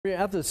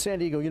At the San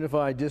Diego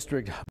Unified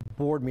District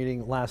Board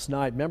meeting last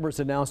night, members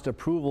announced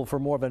approval for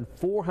more than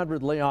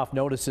 400 layoff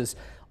notices,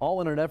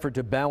 all in an effort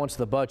to balance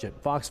the budget.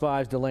 Fox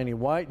 5's Delaney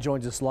White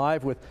joins us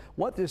live with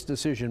what this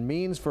decision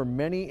means for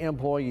many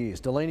employees.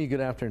 Delaney,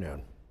 good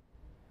afternoon.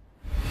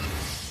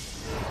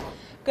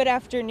 Good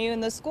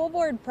afternoon. The school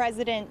board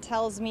president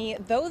tells me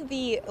though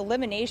the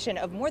elimination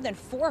of more than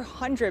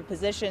 400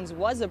 positions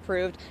was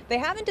approved, they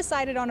haven't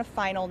decided on a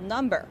final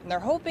number. And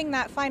they're hoping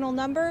that final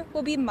number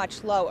will be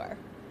much lower.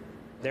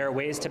 There are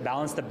ways to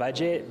balance the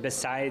budget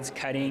besides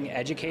cutting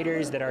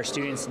educators that our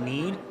students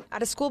need.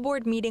 At a school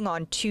board meeting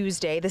on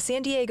Tuesday, the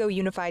San Diego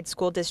Unified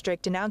School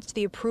District announced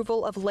the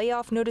approval of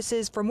layoff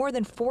notices for more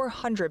than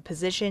 400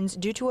 positions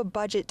due to a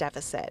budget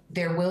deficit.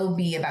 There will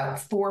be about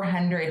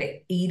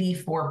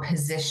 484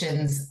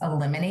 positions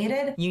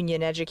eliminated.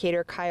 Union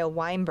educator Kyle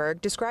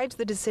Weinberg describes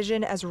the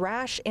decision as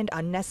rash and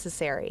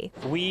unnecessary.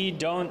 We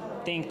don't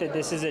think that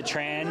this is a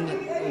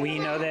trend. We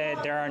know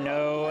that there are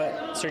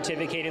no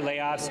certificated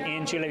layoffs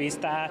in Chula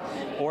Vista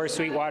or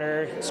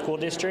Sweetwater school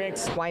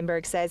districts.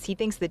 Weinberg says he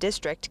thinks the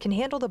district can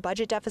handle the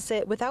budget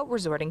deficit without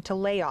resorting to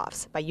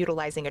layoffs by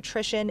utilizing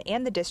attrition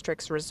and the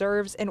district's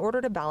reserves in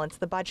order to balance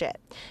the budget.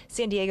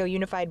 San Diego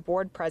Unified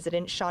Board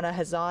President Shauna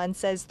Hazan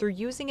says through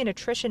using an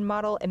attrition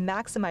model and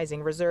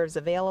maximizing reserves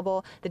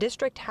available, the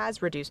district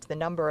has reduced the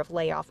number of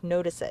layoff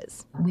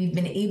notices. We've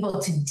been able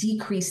to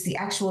decrease the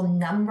actual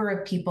number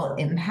of people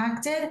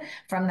impacted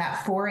from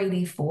that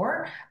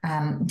 484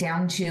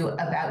 down to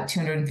about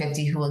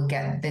 250 who will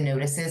get the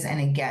notices. And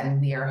again,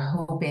 we are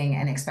hoping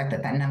and expect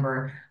that that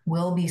number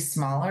will be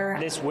smaller.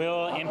 This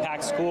will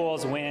impact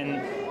schools when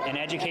an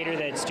educator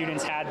that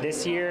students had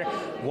this year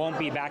won't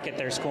be back at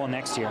their school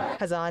next year.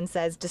 Hazan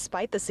says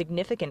despite the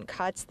significant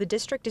cuts, the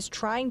district is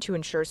trying to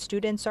ensure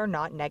students are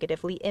not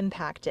negatively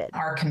impacted.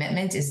 Our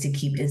commitment is to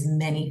keep as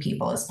many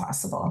people as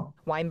possible.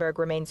 Weinberg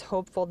remains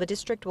hopeful the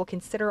district will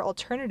consider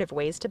alternative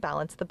ways to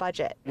balance the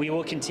budget. We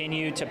will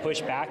continue to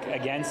push back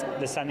against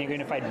the San Diego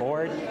Unified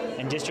Board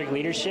and district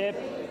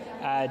leadership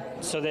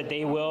so that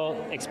they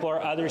will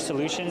explore other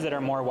solutions that are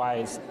more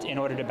wise in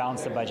order to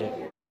balance the budget.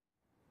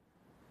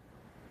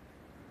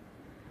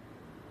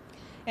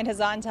 And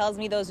Hazan tells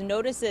me those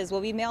notices will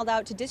be mailed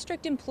out to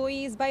district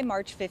employees by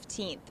March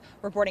 15th.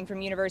 Reporting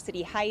from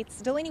University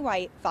Heights, Delaney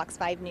White, Fox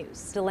 5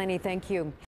 News. Delaney, thank you.